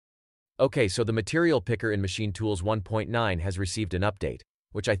Okay, so the material picker in Machine Tools 1.9 has received an update,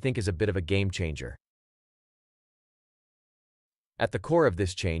 which I think is a bit of a game changer. At the core of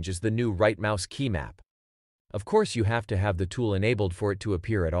this change is the new right mouse key map. Of course, you have to have the tool enabled for it to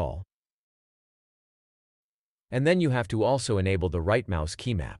appear at all. And then you have to also enable the right mouse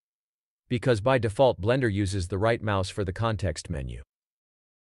key map, because by default Blender uses the right mouse for the context menu.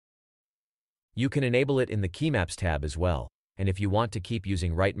 You can enable it in the Key Maps tab as well, and if you want to keep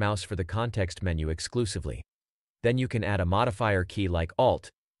using right mouse for the context menu exclusively, then you can add a modifier key like Alt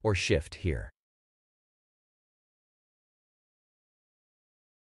or Shift here.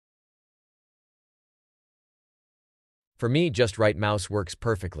 For me, just right mouse works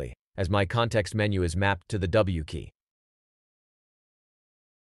perfectly, as my context menu is mapped to the W key.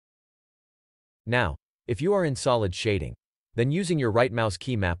 Now, if you are in solid shading, then using your right mouse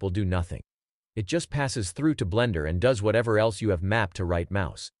key map will do nothing. It just passes through to Blender and does whatever else you have mapped to right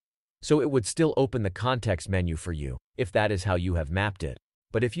mouse. So it would still open the context menu for you, if that is how you have mapped it.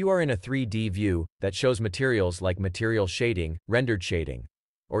 But if you are in a 3D view that shows materials like material shading, rendered shading,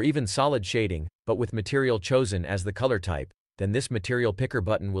 or even solid shading, but with material chosen as the color type, then this material picker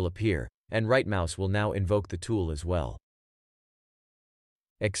button will appear, and right mouse will now invoke the tool as well.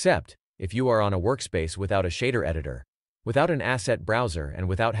 Except, if you are on a workspace without a shader editor, without an asset browser, and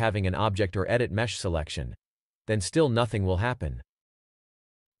without having an object or edit mesh selection, then still nothing will happen.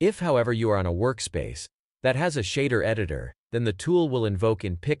 If, however, you are on a workspace that has a shader editor, then the tool will invoke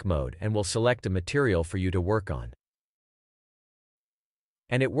in pick mode and will select a material for you to work on.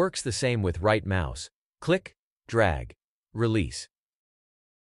 And it works the same with right mouse. Click, drag, release.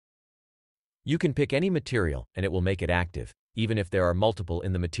 You can pick any material and it will make it active, even if there are multiple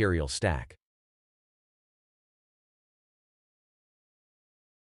in the material stack.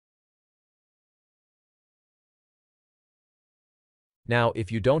 Now,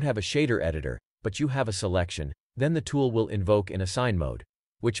 if you don't have a shader editor, but you have a selection, then the tool will invoke in assign mode,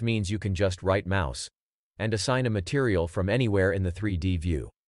 which means you can just right mouse and assign a material from anywhere in the 3D view.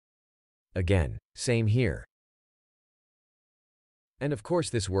 Again, same here. And of course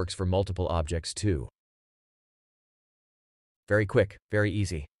this works for multiple objects too. Very quick, very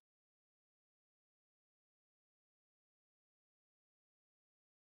easy.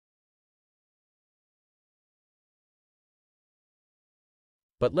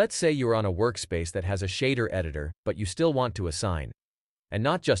 But let's say you're on a workspace that has a shader editor, but you still want to assign, and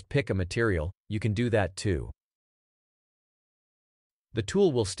not just pick a material, you can do that too. The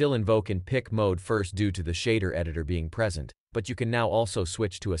tool will still invoke in pick mode first due to the shader editor being present, but you can now also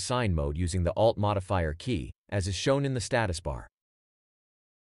switch to assign mode using the Alt modifier key, as is shown in the status bar.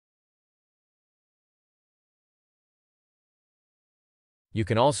 You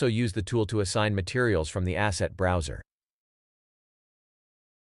can also use the tool to assign materials from the asset browser.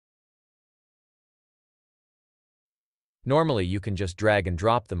 Normally you can just drag and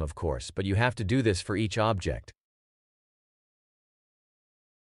drop them, of course, but you have to do this for each object.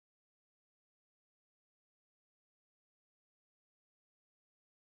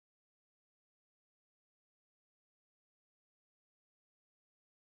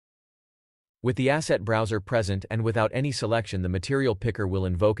 With the asset browser present and without any selection, the material picker will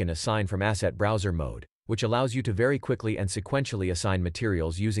invoke and assign from asset browser mode, which allows you to very quickly and sequentially assign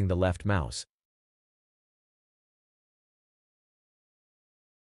materials using the left mouse.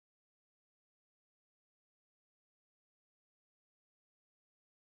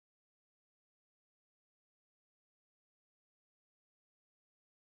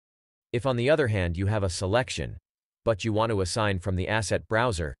 If on the other hand you have a selection, but you want to assign from the asset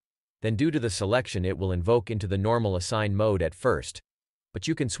browser, then due to the selection it will invoke into the normal assign mode at first, but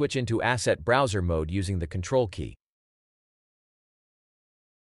you can switch into asset browser mode using the control key.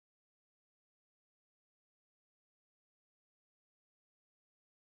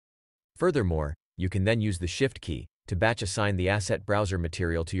 Furthermore, you can then use the Shift key to batch assign the asset browser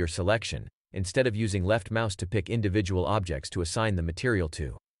material to your selection, instead of using left mouse to pick individual objects to assign the material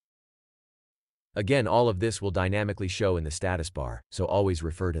to. Again, all of this will dynamically show in the status bar, so always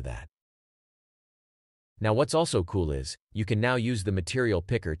refer to that. Now what's also cool is, you can now use the material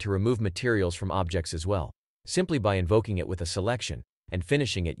picker to remove materials from objects as well, simply by invoking it with a selection, and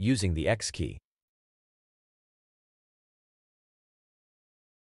finishing it using the X key.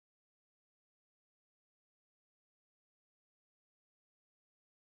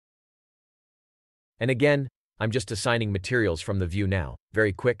 And again, I'm just assigning materials from the view now,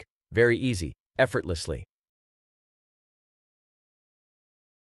 very quick, very easy, effortlessly.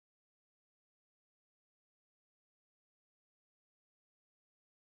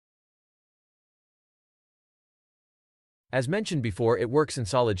 As mentioned before, it works in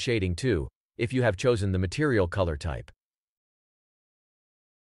solid shading too, if you have chosen the material color type.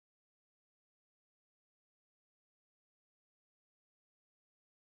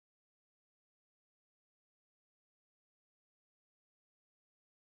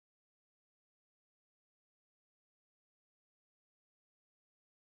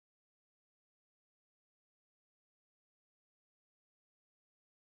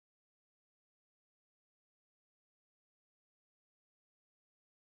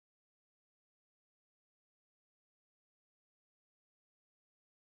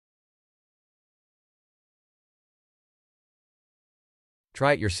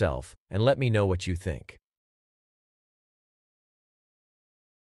 Try it yourself, and let me know what you think.